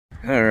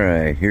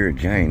Alright, here at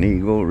Giant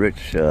Eagle,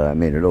 Rich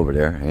made it over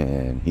there,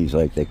 and he's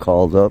like, they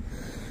called up,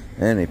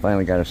 and they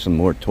finally got us some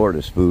more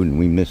tortoise food, and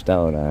we missed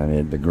out on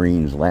it, the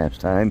greens last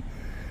time.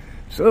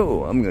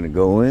 So, I'm going to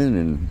go in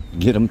and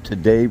get them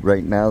today,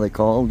 right now they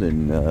called,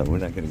 and we're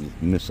not going to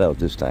miss out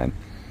this time.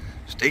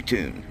 Stay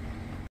tuned.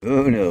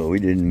 Oh no, we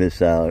didn't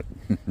miss out.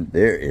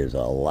 There is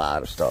a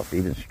lot of stuff,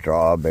 even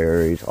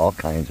strawberries, all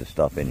kinds of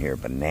stuff in here,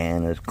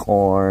 bananas,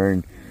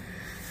 corn,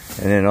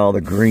 and then all the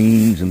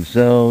greens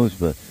themselves,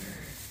 but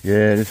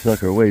yeah, this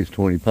sucker weighs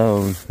 20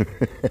 pounds.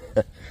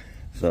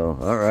 So,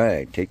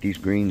 alright, take these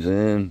greens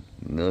in,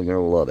 and they're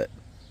gonna love it.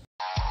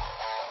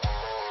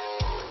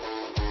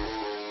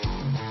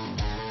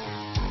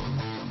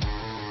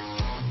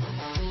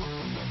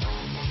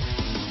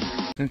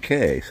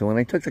 Okay, so when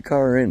I took the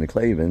car in to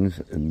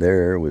Clavens,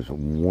 there was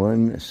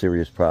one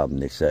serious problem.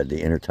 They said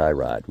the inner tie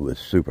rod was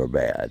super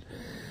bad.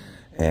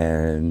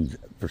 And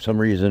for some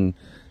reason,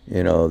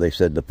 you know, they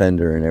said the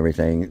fender and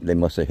everything, they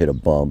must have hit a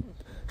bump.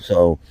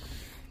 So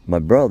my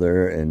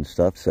brother and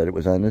stuff said it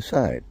was on the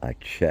side. I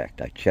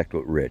checked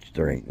with Rich.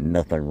 There ain't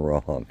nothing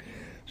wrong.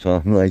 So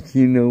I'm like,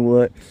 you know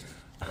what?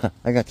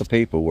 I got the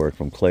paperwork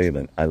from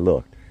Clavens. I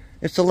looked.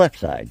 It's the left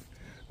side,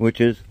 which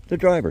is the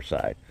driver's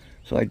side.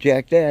 So I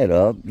jacked that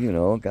up, you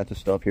know, got the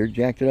stuff here,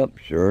 jacked it up.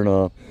 Sure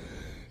enough,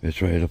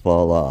 it's ready to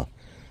fall off.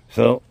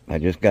 So I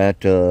just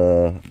got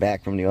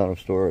back from the auto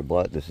store. I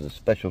bought, this is a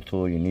special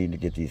tool you need to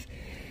get these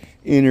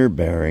inner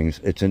bearings.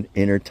 It's an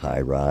inner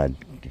tie rod.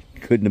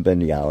 Couldn't have been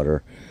the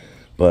outer.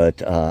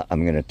 But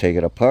I'm going to take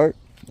it apart.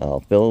 I'll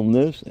film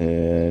this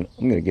and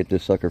I'm going to get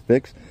this sucker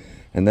fixed.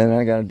 And then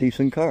I got a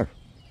decent car.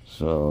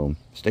 So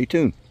stay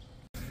tuned.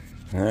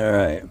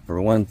 Alright,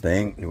 for one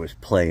thing, it was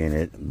play in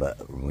it, but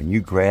when you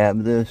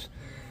grab this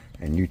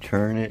and you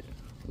turn it,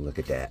 look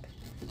at that.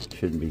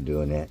 Shouldn't be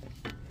doing that.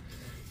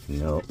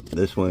 No,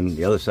 this one,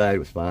 the other side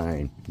was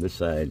fine. This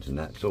side's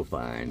not so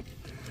fine.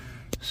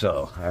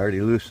 So, I already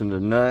loosened the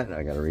nut.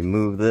 I got to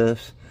remove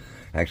this.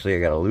 Actually,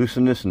 I got to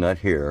loosen this nut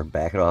here,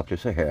 back it off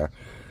just a hair.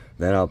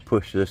 Then I'll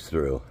push this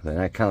through. Then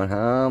I count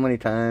how many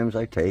times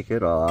I take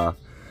it off.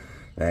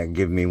 That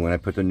give me, when I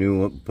put the new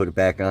one, put it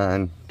back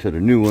on to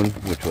the new one,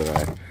 which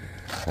one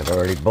I've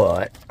already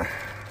bought.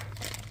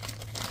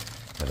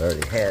 I've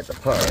already had the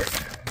part.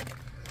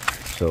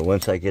 So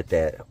once I get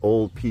that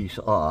old piece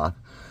off,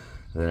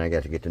 then I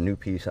got to get the new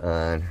piece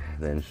on,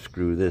 then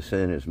screw this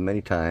in as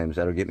many times.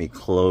 That'll get me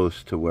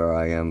close to where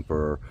I am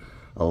for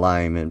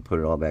alignment, put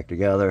it all back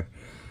together,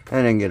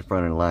 and then get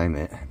front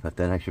alignment. But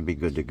then I should be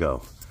good to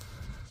go.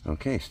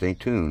 Okay, stay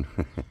tuned.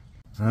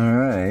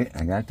 Alright,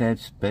 I got that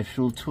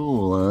special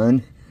tool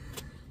on,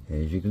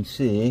 as you can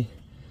see.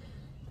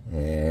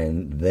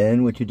 And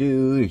then what you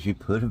do is you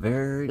put a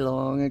very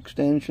long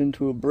extension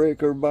to a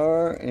breaker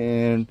bar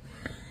and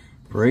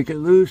break it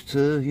loose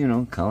to, you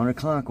know,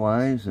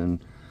 counterclockwise. And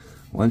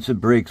once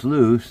it breaks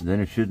loose, then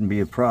it shouldn't be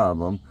a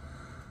problem.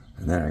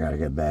 And then I got to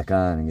get back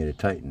on and get it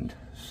tightened.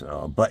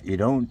 So, but you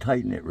don't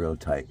tighten it real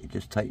tight. You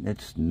just tighten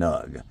it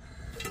snug.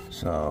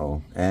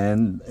 So,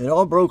 and it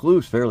all broke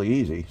loose fairly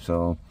easy.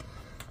 So,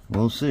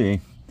 we'll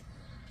see.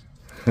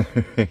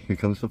 Here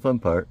comes the fun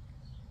part.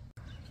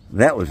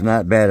 That was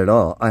not bad at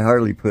all. I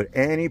hardly put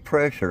any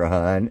pressure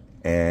on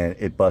and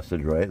it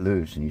busted right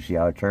loose. And you see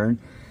how it turned?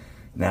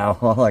 Now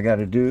all I got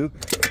to do,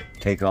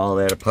 take all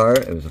that apart.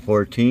 It was a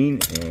 14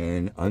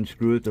 and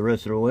unscrew it the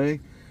rest of the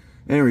way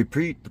and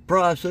repeat the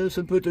process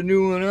and put the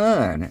new one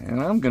on.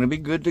 And I'm going to be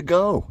good to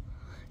go.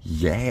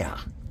 Yeah.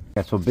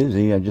 Got so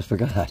busy I just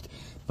forgot.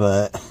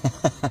 But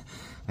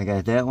I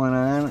got that one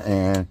on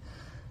and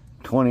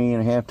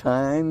 20.5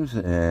 times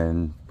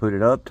and put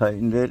it up,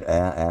 tightened it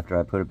after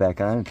I put it back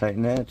on and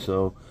tightened that.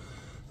 So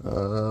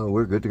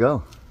we're good to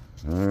go.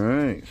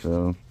 Alright,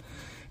 so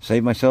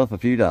save myself a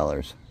few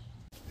dollars.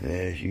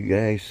 As you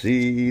guys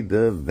see,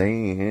 the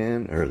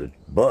van or the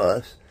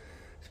bus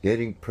is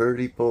getting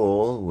pretty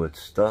full with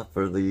stuff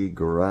for the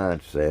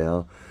garage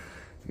sale.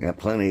 Got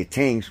plenty of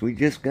tanks. We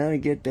just got to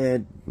get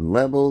that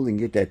leveled and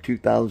get that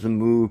 2000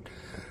 moved.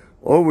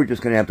 Or we're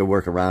just going to have to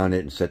work around it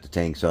and set the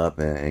tanks up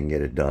and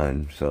get it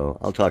done. So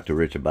I'll talk to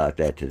Rich about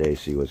that today,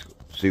 see what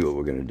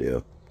we're going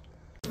to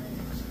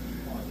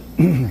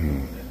do.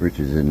 Rich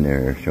is in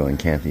there showing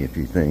Kathy a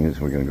few things.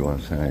 We're going to go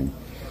outside.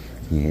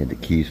 He had the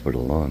keys for the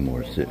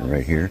lawnmower sitting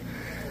right here.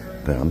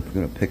 But I'm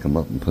going to pick them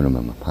up and put them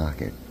in my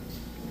pocket.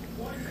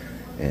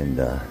 And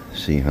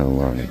see how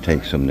long it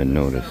takes them to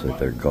notice that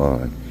they're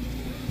gone.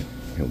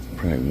 He'll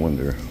probably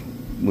wonder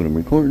what I'm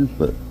recording,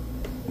 but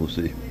we'll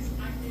see.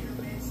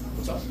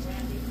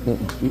 Oh,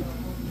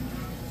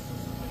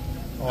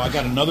 I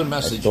got another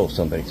message. I stole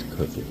somebody's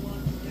cookie.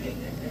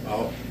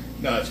 Oh,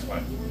 no, that's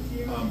fine.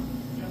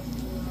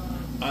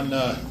 On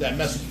that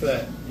message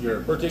for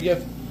your birthday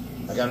gift,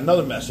 I got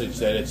another message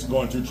that it's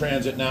going through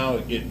transit now.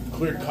 It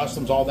cleared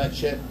customs, all that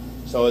shit.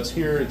 So it's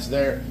here, it's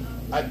there.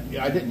 I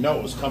didn't know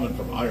it was coming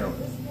from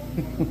Ireland.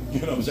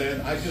 You know what I'm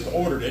saying? I just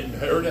ordered it and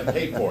heard it and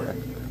paid for it.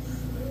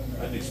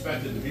 I didn't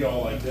expect it to be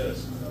all like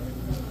this.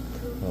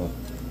 Oh.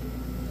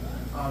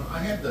 I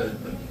had the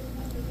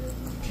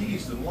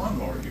keys to the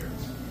lawnmower here.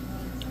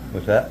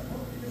 What's that?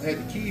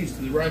 had the keys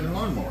to the riding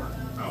lawnmower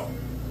out.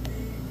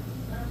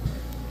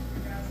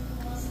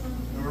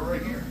 They were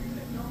right here.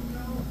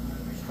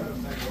 Put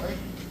them back away.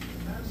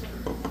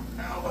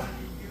 Ow.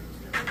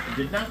 I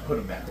did not put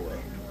them back away.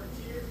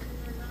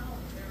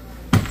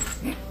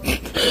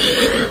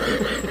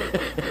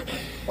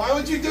 Why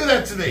would you do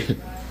that to me?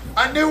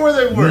 I knew where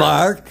they were.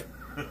 Mark.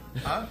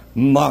 Huh?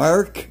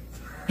 Mark.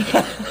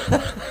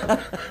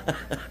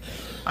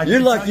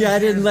 You're lucky I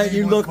didn't let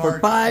you look for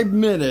 5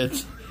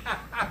 minutes.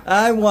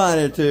 I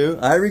wanted to.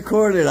 I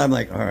recorded. I'm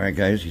like, all right,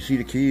 guys, you see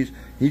the keys?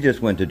 He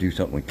just went to do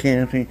something with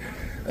Kathy.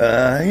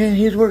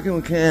 He's working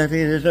with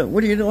Kathy.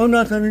 What do you know?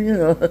 Nothing, you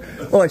know.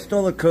 Oh, I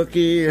stole a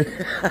cookie.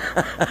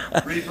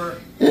 Reaper,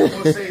 I'm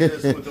going to say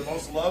this with the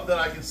most love that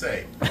I can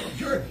say.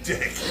 You're a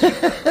dick.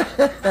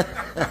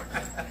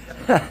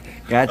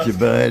 Gotcha,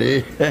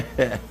 buddy.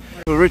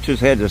 Well, Rich has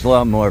had this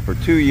lawnmower for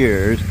 2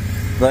 years,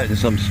 letting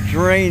some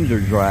stranger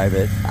drive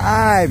it.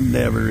 I've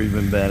never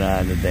even been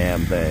on the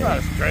damn thing. Not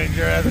a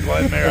stranger, that's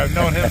Glenn Mayer. I've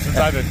known him since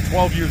I've been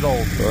 12 years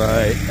old.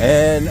 Right,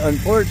 and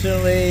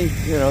unfortunately,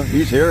 you know,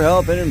 he's here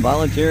helping and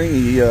volunteering.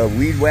 He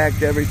weed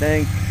whacked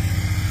everything.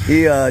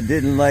 He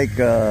didn't like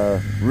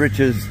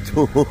Rich's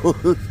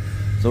tools,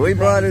 so he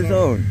brought his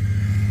own.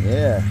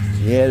 Yeah,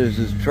 he had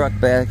his truck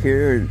back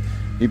here, and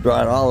he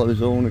brought all of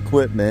his own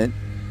equipment,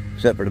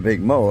 except for the big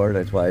mower.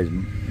 That's why he's,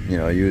 you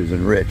know,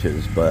 using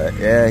Rich's. But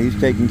yeah, he's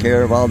taking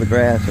care of all the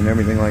grass and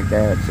everything like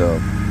that, so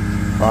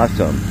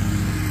awesome.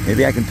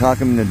 Maybe I can talk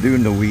him into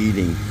doing the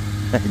weeding.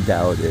 I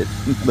doubt it.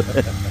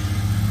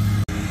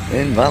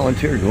 And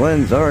volunteer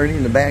Glenn's already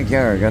in the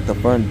backyard, got the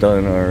front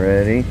done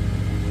already.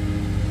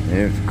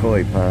 There's the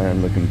koi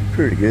pond looking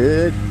pretty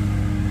good.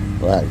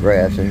 A lot of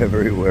grass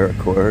everywhere, of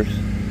course.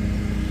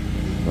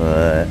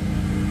 But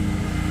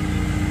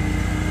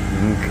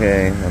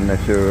okay, I'm not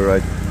sure. I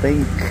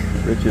think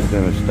Rich is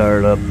going to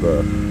start up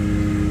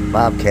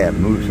Bobcat,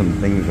 move some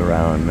things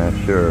around. I'm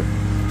not sure.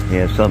 He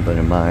has something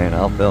in mind.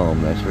 I'll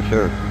film, that's for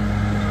sure.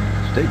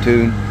 Stay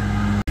tuned.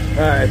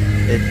 Alright,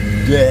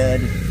 it's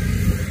dead.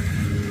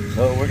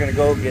 So we're going to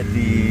go get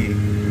the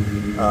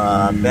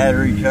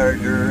battery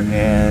charger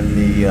and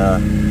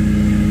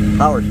the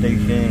power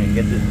station and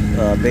get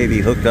this baby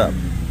hooked up.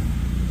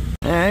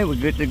 Alright, we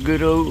got the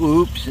good old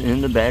oops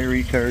and the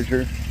battery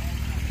charger.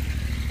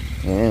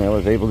 And I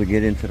was able to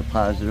get into the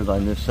positive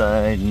on this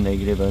side and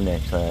negative on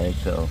that side,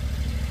 so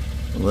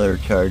I'll let her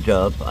charge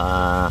up.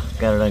 Got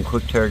it on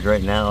quick charge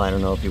right now. I don't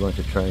know if he wants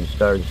to try and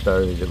start it.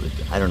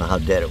 I don't know how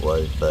dead it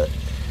was, but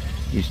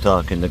he's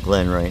talking to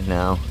Glenn right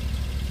now.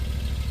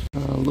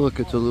 Oh, look,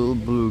 it's a little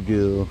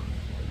bluegill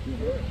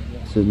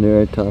sitting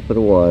there at the top of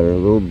the water, a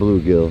little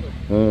bluegill.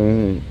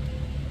 All right.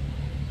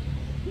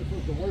 This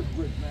was the worst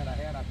bridge mat I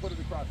had. I put it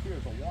across here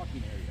as a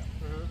walking area.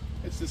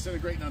 It's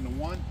disintegrating on the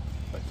one,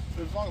 but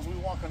as long as we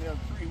walk on the other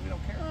three, we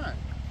don't care.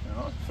 You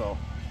know, so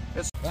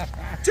it's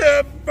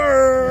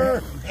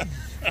timber.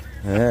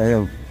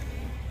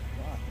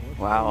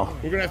 Wow.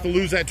 We're gonna have to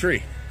lose that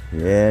tree.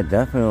 Yeah,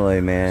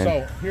 definitely, man.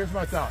 So here's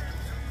my thought.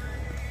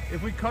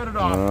 If we cut it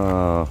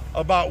off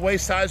about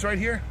waist size right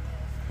here,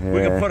 we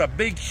can put a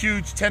big,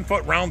 huge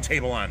 10-foot round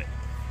table on it.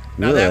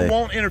 Now that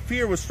won't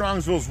interfere with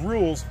Strongsville's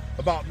rules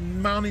about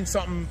mounting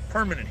something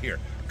permanent here,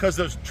 because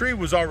the tree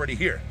was already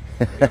here.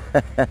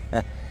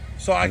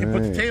 So I can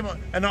put the table,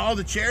 and all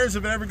the chairs,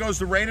 if it ever goes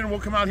to raining, we'll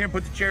come out here and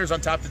put the chairs on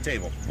top of the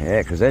table.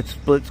 Yeah, because that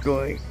split's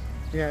going.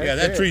 Yeah,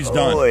 that tree's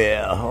done. Oh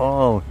yeah,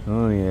 oh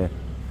yeah.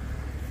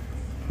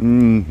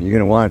 You're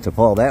gonna want it to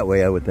fall that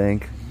way, I would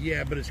think.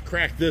 Yeah, but it's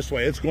cracked this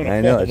way. It's going to. I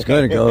know it's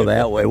going to go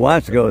that way. It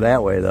wants to go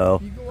that way though.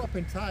 You go up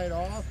and tie it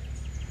off,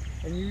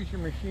 and use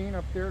your machine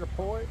up there to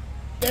pull it.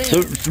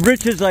 So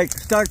Rich is like,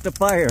 start the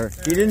fire.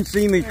 He didn't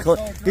see me. He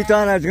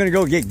thought I was going to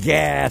go get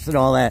gas and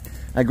all that.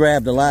 I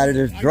grabbed a lot of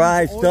this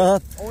dry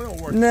stuff.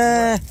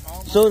 Nah.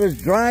 So there's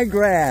dry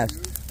grass.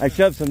 I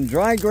shoved some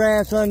dry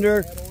grass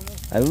under.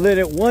 I lit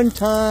it one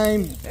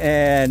time,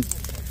 and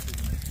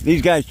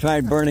these guys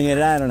tried burning it.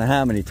 I don't know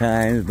how many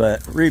times,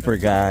 but Reaper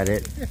got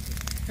it.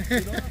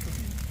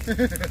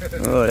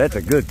 Oh, that's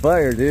a good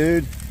fire,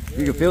 dude.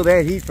 You can feel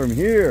that heat from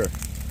here.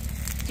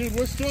 Dude,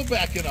 we're still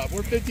backing up.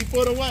 We're 50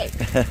 foot away.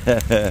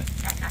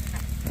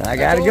 I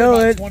gotta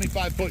go it.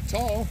 25 foot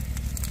tall.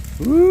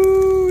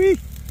 Woo-wee.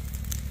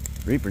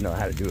 Reaper know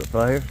how to do a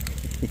fire.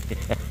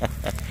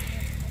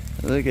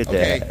 Look at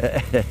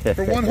that.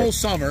 For one whole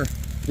summer,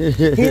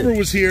 Hoover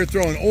was here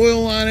throwing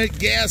oil on it,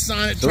 gas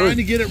on it, trying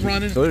to get it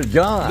running. So did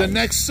John. The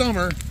next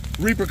summer,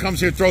 Reaper comes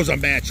here, throws a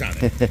match on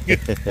it.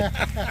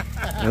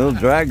 A little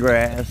dry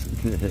grass.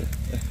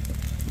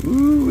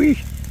 Ooh-wee.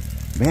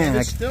 Man,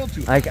 it's still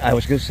too hot. I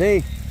was going to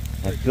say,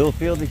 I still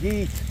feel the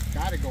heat.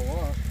 Gotta go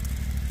up.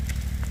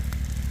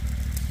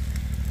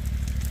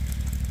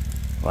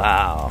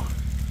 Wow.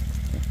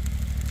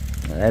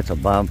 Now that's a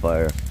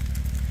bonfire.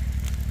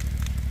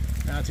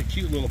 Now it's a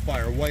cute little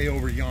fire way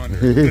over yonder.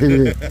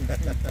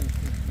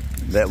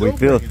 That we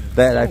feel,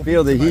 that I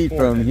feel the heat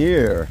from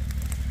here.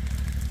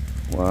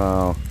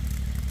 Wow.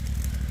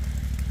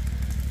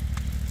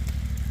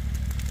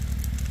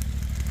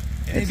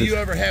 Any of you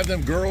ever have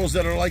them girls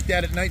that are like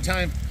that at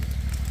nighttime?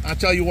 I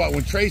tell you what,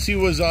 when Tracy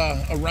was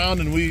around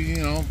and we,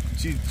 you know,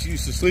 she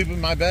used to sleep in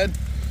my bed.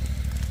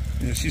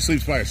 You know, she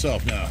sleeps by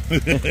herself now.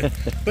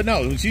 But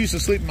no, when she used to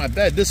sleep in my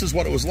bed, this is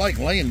what it was like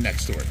laying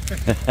next to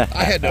her.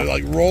 I had to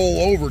like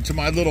roll over to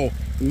my little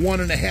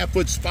 1.5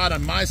 foot spot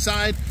on my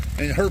side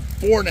and her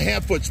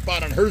 4.5 foot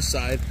spot on her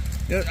side.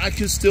 You know, I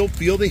can still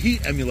feel the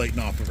heat emulating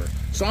off of her.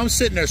 So I'm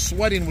sitting there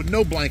sweating with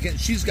no blanket, and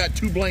she's got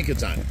 2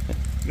 blankets on.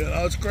 You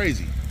know, it's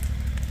crazy.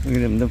 Look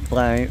at them, the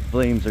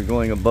flames are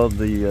going above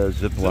the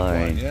zip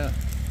line. Yeah.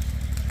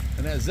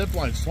 And that zip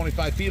line's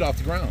 25 feet off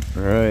the ground.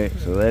 Right,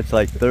 so that's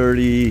like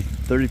 30,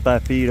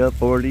 35 feet up,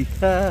 40.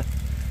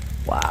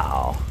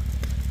 Wow.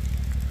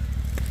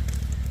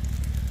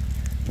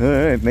 All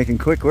right, making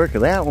quick work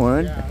of that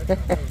one. Yeah, I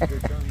thought that was a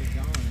good time to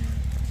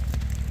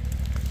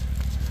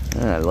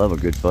go in I love a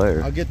good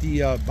fire. I'll get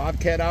the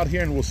bobcat out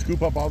here and we'll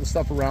scoop up all the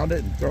stuff around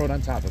it and throw it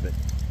on top of it.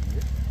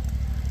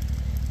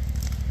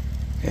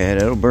 Yeah,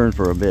 that'll burn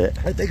for a bit.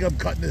 I think I'm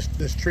cutting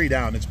this tree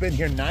down. It's been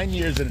here 9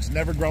 years and it's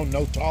never grown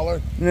no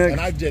taller. No, and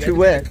I did too everything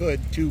wet. I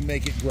could to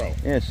make it grow.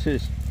 Yeah, it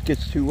just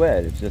gets too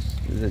wet. It's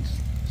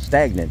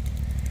stagnant.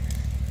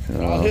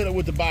 So, I'll hit it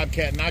with the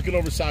bobcat, knock it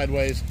over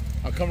sideways.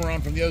 I'll come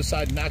around from the other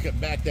side, knock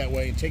it back that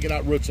way, and take it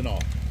out roots and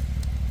all.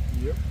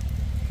 Yep.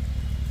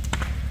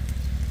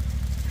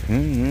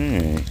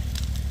 Alright.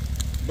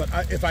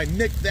 But if I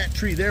nick that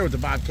tree there with the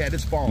bobcat,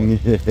 it's falling.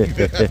 You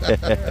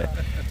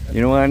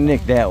don't want to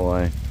nick that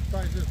one.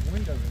 Besides, this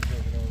wind doesn't take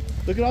it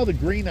over. Look at all the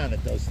green on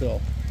it though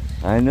still,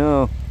 I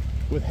know,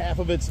 with half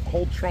of its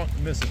whole trunk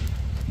missing.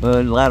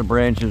 but a lot of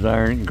branches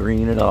aren't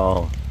green at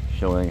all,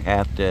 showing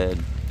half dead.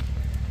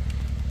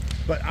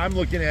 But I'm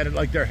looking at it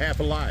like they're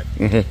half alive.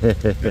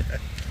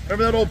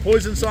 Remember that old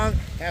Poison song?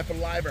 Half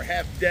alive or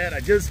half dead? I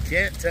just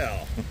can't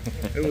tell.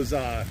 It was,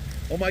 oh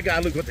my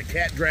God, look what the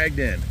cat dragged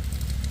in.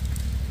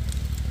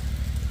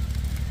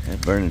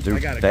 That's burning through I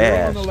got a fast.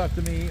 girl on the left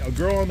of me, a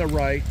girl on the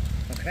right.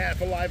 I'm half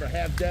alive or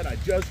half dead. I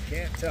just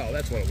can't tell.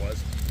 That's what it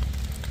was.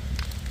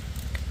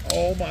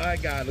 Oh my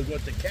God, look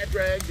what the cat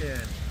dragged in.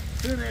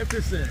 Sin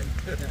after sin.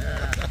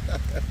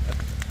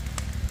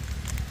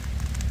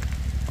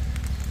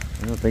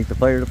 I don't think the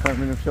fire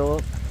department will show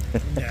up.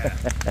 Yeah.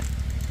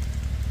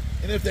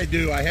 And if they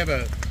do, I have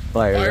a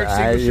Fire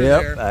extinguisher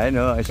yep, there. I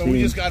know. I So see.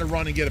 we just got to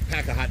run and get a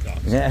pack of hot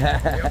dogs.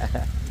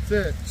 That's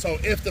it. So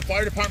if the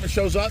fire department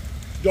shows up,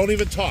 don't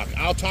even talk.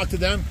 I'll talk to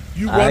them.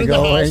 You I run in the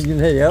go house, in,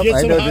 yep, get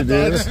I some know hot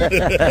the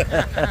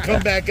dogs,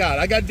 come back out.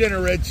 I got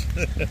dinner, Rich.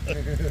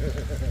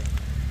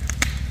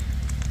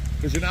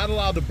 Because you're not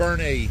allowed to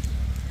burn a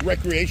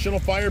recreational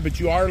fire, but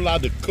you are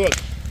allowed to cook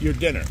your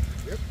dinner.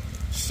 Yep.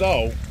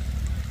 So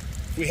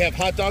if we have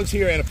hot dogs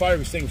here and a fire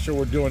extinguisher,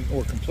 we're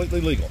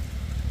completely legal.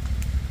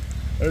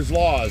 There's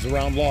laws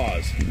around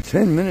laws.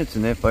 10 minutes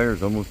and that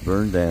fire's almost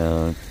burned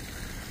down.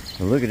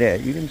 Well, look at that.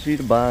 You can see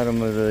the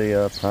bottom of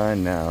the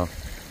pond now.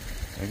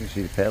 I can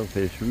see the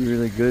paddlefish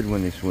really good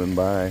when they swim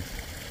by.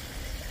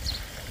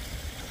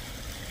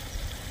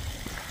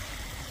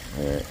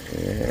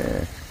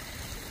 Yeah.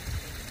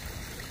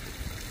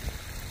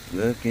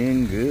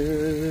 Looking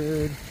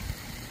good.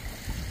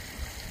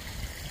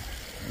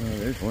 Oh,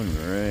 there's one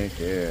right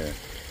there.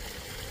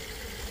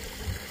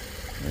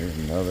 There's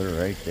another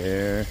right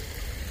there.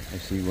 I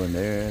see one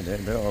there.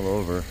 They're all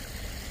over.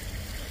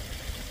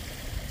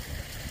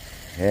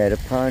 Yeah, the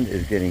pond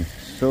is getting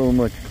so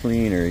much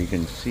cleaner. You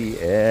can see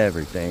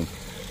everything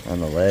on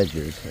the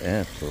ledges.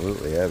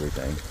 Absolutely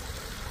everything.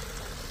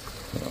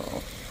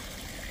 So,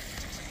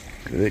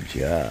 good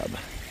job.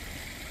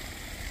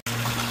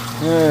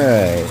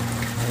 Alright.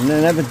 And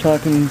then I've been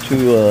talking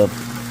to,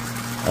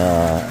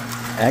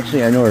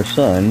 actually I know her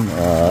son,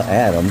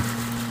 Adam.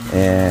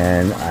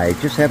 And I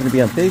just happened to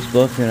be on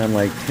Facebook, and I'm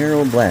like,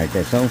 Carol Black,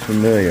 that sounds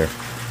familiar.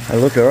 I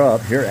look her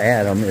up, here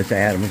Adam, it's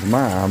Adam's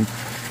mom,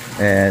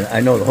 and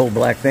I know the whole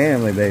Black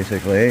family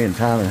basically, and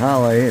Tom and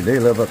Holly, they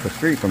live up the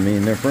street from me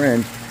and their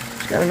friends.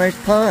 She's got a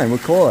nice pond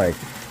with koi.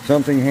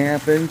 Something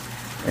happened,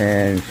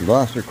 and she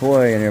lost her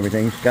koi and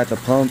everything. She's got the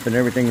pump and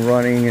everything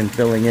running and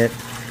filling it,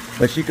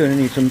 but she's gonna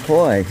need some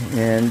koi.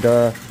 And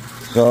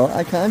so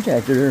I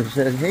contacted her and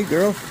said, hey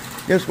girl,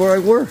 guess where I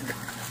work?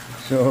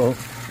 So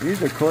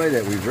these are koi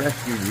that we've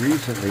rescued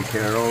recently,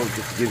 Carol,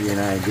 just to give you an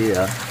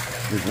idea.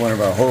 This is one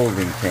of our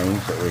holding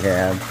tanks that we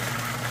have.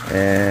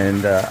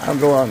 And I'll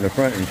go out in the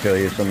front and show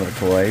you some of the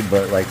koi,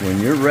 but like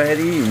when you're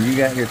ready and you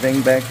got your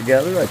thing back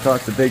together, I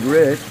talked to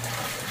Bigrich,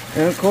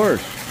 and of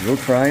course, we'll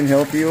try and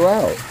help you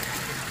out.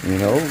 You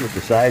know, with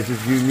the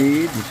sizes you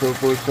need and so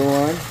forth, so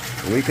on.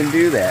 We can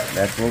do that.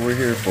 That's what we're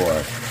here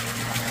for.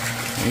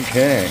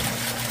 Okay.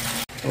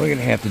 We're going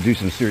to have to do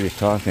some serious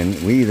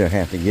talking. We either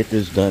have to get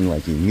this done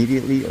like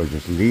immediately or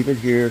just leave it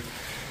here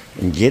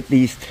and get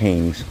these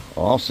things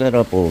all set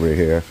up over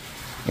here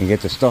and get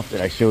the stuff that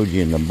I showed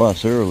you in the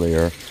bus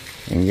earlier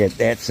and get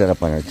that set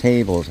up on our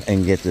tables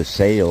and get the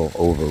sale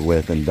over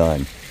with and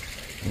done.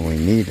 And we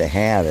need to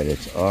have it.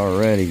 It's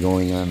already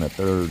going on the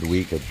 3rd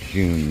week of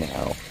June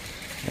now.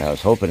 And I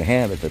was hoping to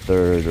have it the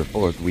 3rd or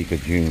 4th week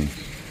of June.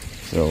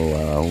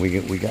 So we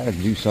got to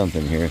do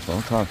something here. So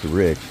I'll talk to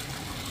Rich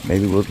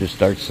maybe we'll just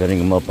start setting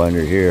them up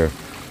under here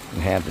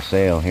and have the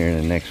sale here in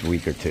the next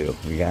week or two.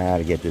 We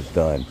gotta get this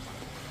done.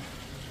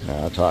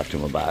 I'll talk to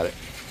him about it.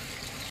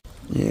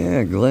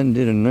 Yeah, Glenn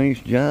did a nice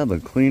job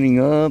of cleaning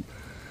up.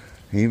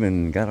 He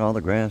even got all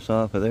the grass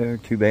off of there.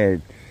 Too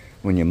bad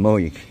when you mow,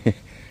 you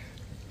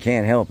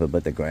can't help it,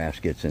 but the grass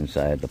gets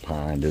inside the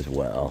pond as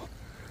well.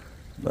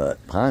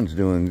 But pond's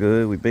doing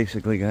good. We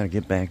basically got to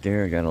get back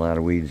there. I got a lot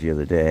of weeds the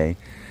other day.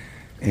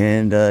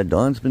 And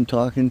Dawn's been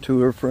talking to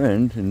her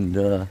friend,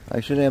 and I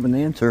should have an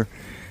answer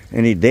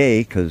any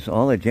day because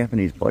all the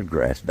Japanese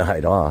bloodgrass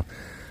died off.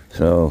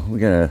 So we're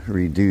going to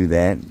redo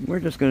that. We're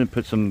just going to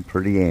put some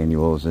pretty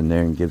annuals in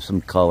there and give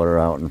some color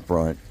out in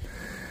front.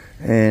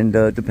 And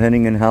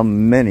depending on how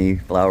many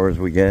flowers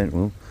we get,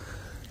 we'll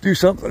do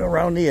something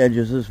around the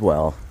edges as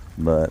well.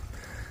 But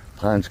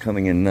pond's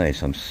coming in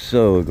nice. I'm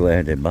so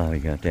glad that Bobby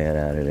got that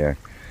out of there.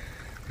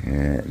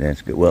 Yeah,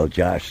 that's good. Well,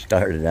 Josh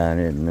started on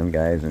it and them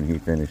guys, and he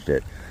finished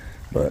it.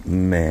 But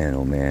man,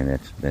 oh man,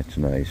 that's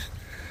nice.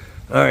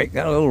 All right,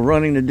 got a little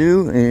running to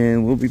do,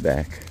 and we'll be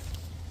back.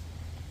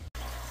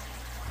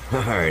 All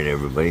right,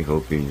 everybody.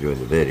 Hope you enjoyed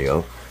the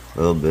video. A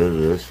little bit of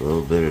this, a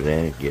little bit of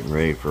that, getting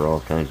ready for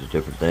all kinds of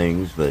different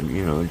things, but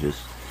you know,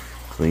 just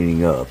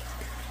cleaning up.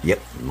 Yep,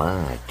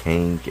 my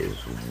tank is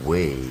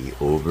way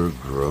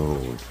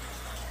overgrown.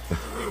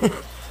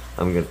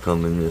 I'm going to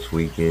come in this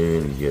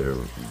weekend and get a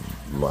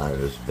lot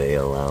of this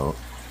bale out.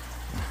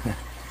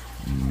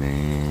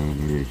 Man,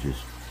 it is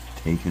just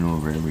taking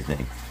over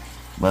everything.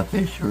 My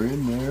fish are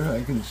in there.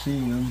 I can see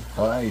them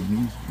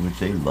hiding, which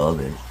they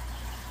love it.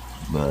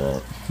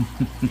 But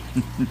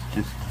it's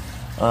just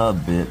a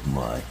bit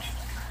much.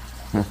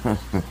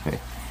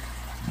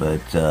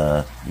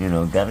 But, you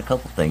know, got a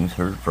couple things.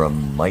 Heard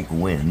from Mike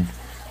Wynn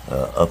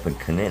up in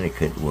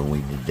Connecticut when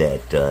we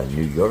did that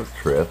New York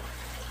trip.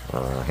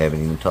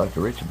 Haven't even talked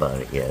to Rich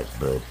about it yet,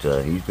 but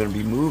he's going to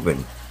be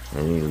moving,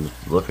 and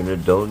he's looking to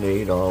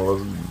donate all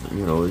of,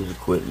 you know, his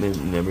equipment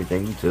and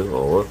everything to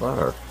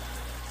OFR.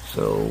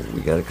 So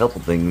we got a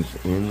couple things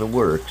in the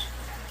works.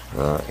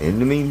 In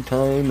the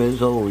meantime,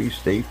 as always,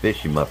 stay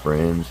fishing, my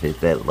friends. Hit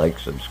that like,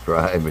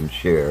 subscribe, and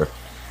share,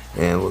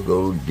 and we'll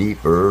go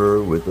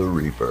deeper with the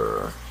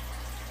reaper.